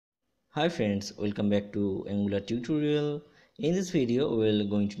Hi friends, welcome back to Angular tutorial. In this video, we are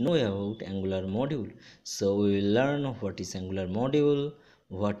going to know about Angular module. So we will learn what is Angular module,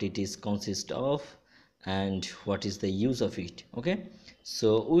 what it is consist of, and what is the use of it. Okay,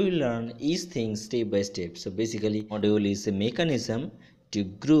 so we will learn each thing step by step. So basically, module is a mechanism to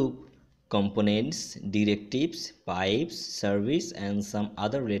group components, directives, pipes, service, and some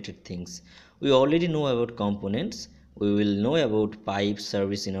other related things. We already know about components. We will know about pipe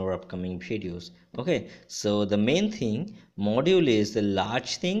service in our upcoming videos. Okay, so the main thing, module is the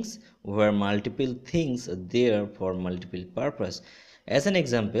large things where multiple things are there for multiple purpose. As an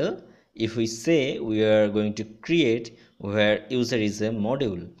example, if we say we are going to create where user is a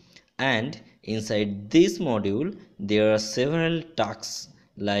module, and inside this module there are several tasks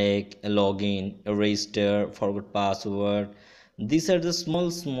like a login, a register, forgot password. These are the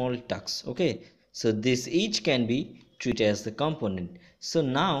small tasks. Okay, so this each can be treated as the component. So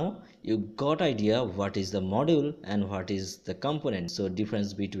now you got idea what is the module and what is the component. So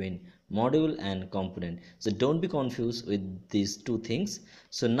difference between module and component. So don't be confused with these two things.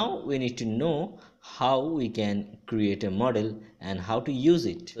 So now we need to know how we can create a model and how to use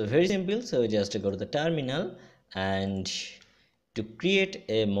it. So very simple. So just go to the terminal, and to create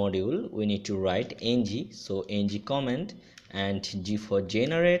a module we need to write ng. So ng comment and g for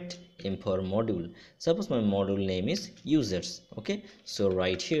generate, m for module. Suppose my module name is users. Okay, so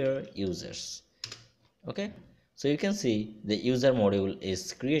right here users. Okay, so you can see the user module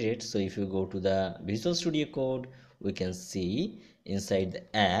is created. So if you go to the Visual Studio Code, we can see inside the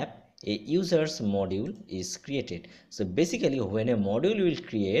app a users module is created. So basically when a module will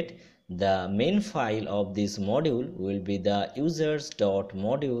create, the main file of this module will be the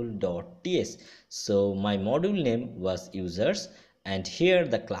users.module.ts. So my module name was users, and here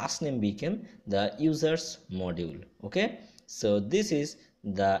the class name became the users module. Okay, so this is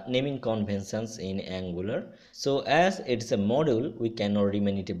the naming conventions in Angular. So as it's a module, we cannot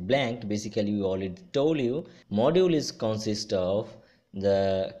remain it blank. Basically we already told you module is consist of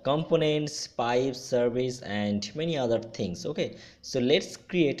the components, pipes, service, and many other things. Okay, so let's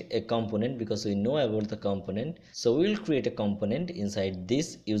create a component because we know about the component. So we will create a component inside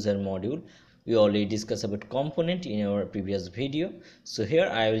this user module. We already discussed about component in our previous video. So here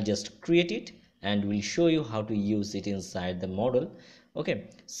I will just create it and will show you how to use it inside the model. Okay,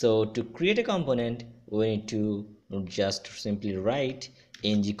 so to create a component we need to just simply write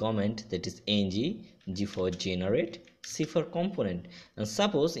ng comment, that is ng, g for generate, c for component. And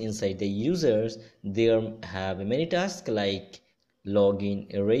suppose inside the users there have many tasks like login,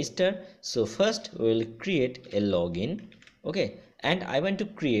 a register. So first we will create a login. Okay, and I want to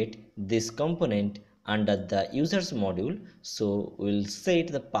create this component under the users module. So we'll set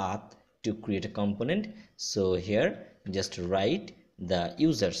the path to create a component. So here just write the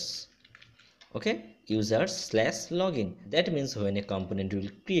users. Okay, users slash login. That means when a component will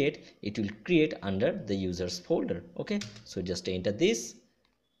create, it will create under the users folder. Okay, so just enter this.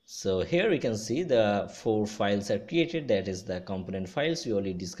 So here we can see the 4 files are created, that is the component files. We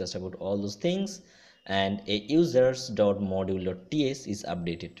already discussed about all those things, and a users.module.ts is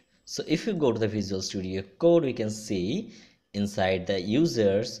updated. So if you go to the Visual Studio Code, we can see inside the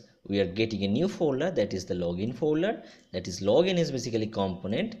users we are getting a new folder, that is the login folder. That is login is basically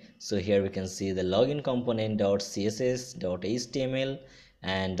component. So here we can see the login component.css.html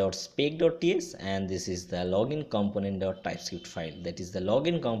and .spec.ts, and this is the login component.typescript file, that is the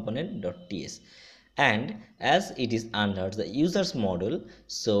login component.ts. And as it is under the users module,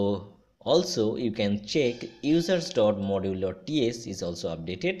 so also you can check users.module.ts is also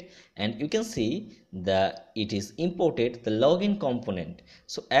updated, and you can see that it is imported the login component.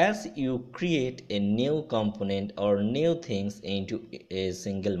 So as you create a new component or new things into a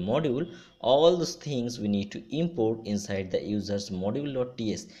single module, all those things we need to import inside the users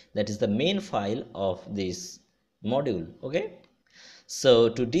module.ts. That is the main file of this module. Okay, so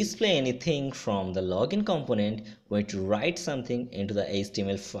to display anything from the login component, we need to write something into the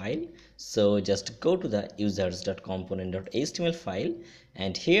HTML file. So just go to the users.component.html file,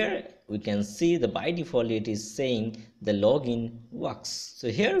 and here we can see the by default it is saying the login works. So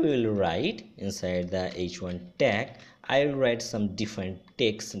here we will write inside the h1 tag, I will write some different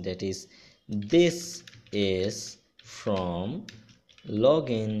text, that is this is from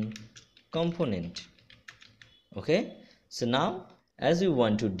login component. Okay, so now as we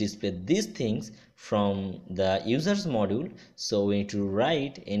want to display these things from the users module, so we need to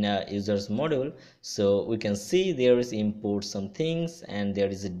write in a users module. So we can see there is import some things, and there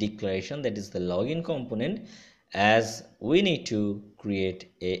is a declaration, that is the login component, as we need to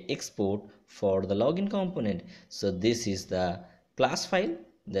create a export for the login component. So this is the class file.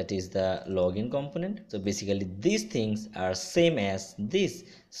 that is the login component. So basically these things are same as this,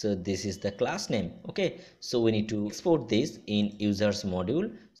 so this is the class name. Okay, so we need to export this in users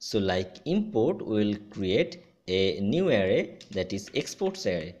module. So like import, we will create a new array, that is exports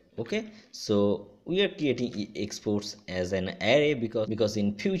array. Okay, so we are creating exports as an array because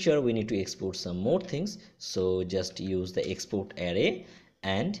in future we need to export some more things. So just use the export array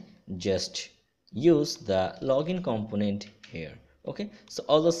and just use the login component here. Okay, so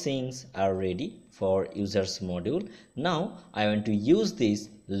all those things are ready for users module. Now I want to use this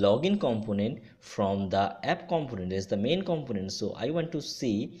login component from the app component as the main component. So I want to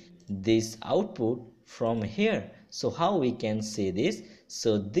see this output from here. So how we can say this?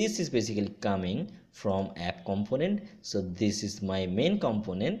 So this is basically coming from app component. So this is my main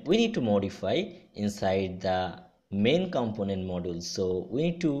component. We need to modify inside the main component module. So we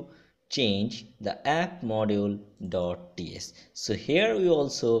need to change the app module.ts. So here we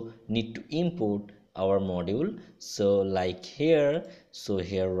also need to import our module. So like here, so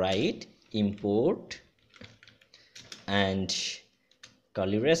here write import and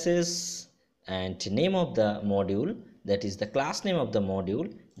curly braces and name of the module, that is the class name of the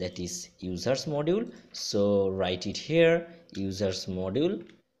module, that is users module. So write it here, users module,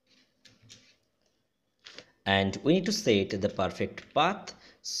 and we need to set the perfect path.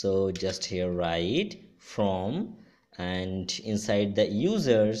 So just here write from, and inside the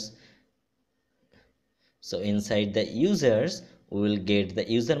users, so inside the users we will get the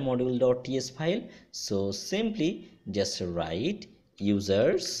user module.ts file. So simply just write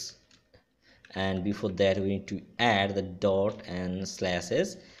users, and before that we need to add the dot and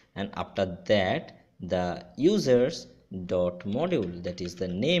slashes, and after that the users dot module, that is the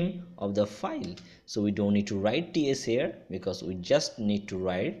name of the file. So we don't need to write ts here because we just need to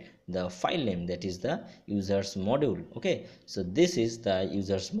write the file name, that is the users module. Okay, so this is the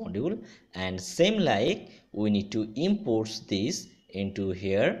users module, and same like we need to import this into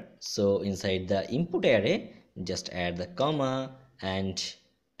here. So inside the input array just add the comma and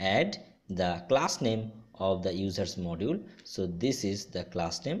add the class name of the users module. So this is the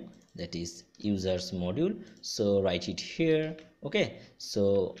class name, that is users module. So write it here. Okay,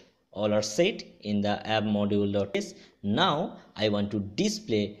 so all are set in the app module.ts. Now I want to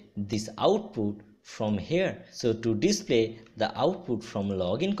display this output from here. So to display the output from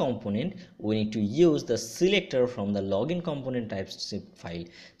login component, we need to use the selector from the login component typescript file.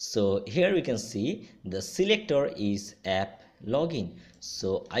 So here we can see the selector is app login.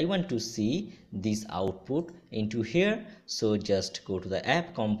 So I want to see this output into here. So just go to the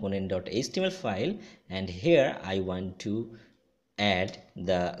app component.html file, and here I want to add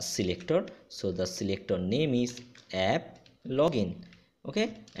the selector. So the selector name is app login.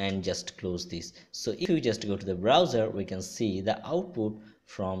 Okay, and just close this. So if you just go to the browser, we can see the output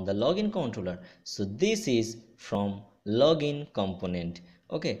from the login controller. So this is from login component.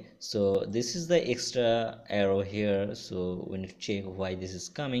 Okay, so this is the extra arrow here, so we need to check why this is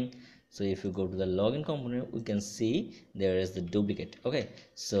coming. So if you go to the login component, we can see there is the duplicate. Okay,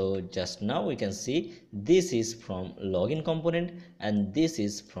 so just now we can see this is from login component and this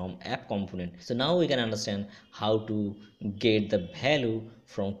is from app component. So now we can understand how to get the value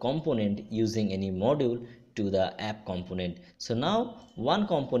from component using any module to the app component. So now one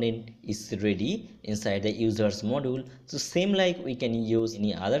component is ready inside the users module. So same like we can use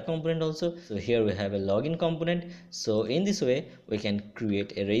any other component also. So here we have a login component. So in this way we can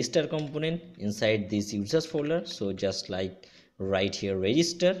create a register component inside this users folder. So just like write here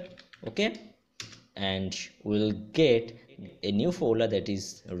register. Okay, and we'll get a new folder that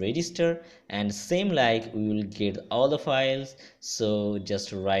is register, and same like we will get all the files. So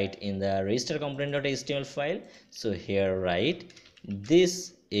just write in the register component.html file. So here write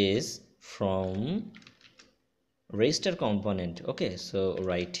this is from register component. Okay, so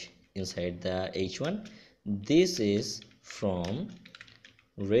write inside the h1 this is from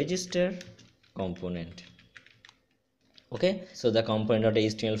register component. Okay, so the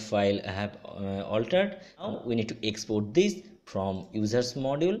component.html file I have altered. Now we need to export this from users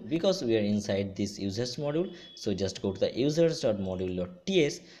module because we are inside this users module. So just go to the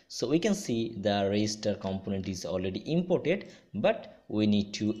users.module.ts. So we can see the register component is already imported, but we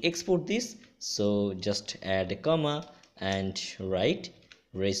need to export this. So just add a comma and write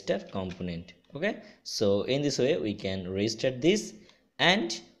register component. Okay, so in this way we can register this,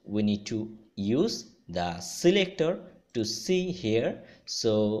 and we need to use the selector to see here.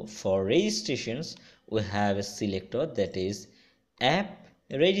 So for registrations we have a selector that is app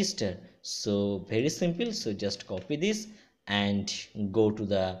register. So very simple. So just copy this and go to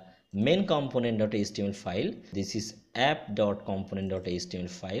the main component.html file. This is app.component.html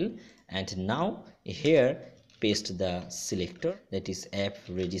file, and now here paste the selector, that is app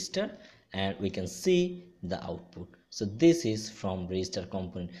register, and we can see the output. So this is from register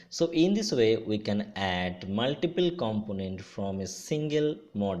component. So in this way we can add multiple component from a single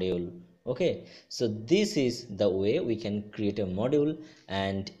module. Okay, so this is the way we can create a module,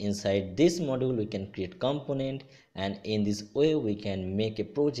 and inside this module we can create component, and in this way we can make a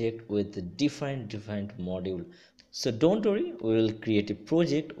project with different module. So don't worry, we will create a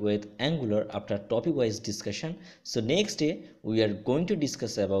project with Angular after topic wise discussion. So next day we are going to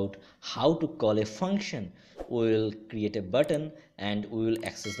discuss about how to call a function. We will create a button and we will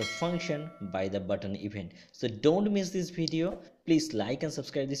access the function by the button event. So don't miss this video. Please like and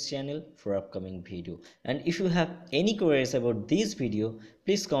subscribe this channel for upcoming video. And if you have any queries about this video,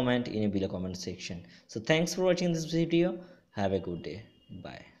 please comment in the below comment section. So thanks for watching this video. Have a good day.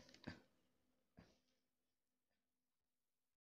 Bye.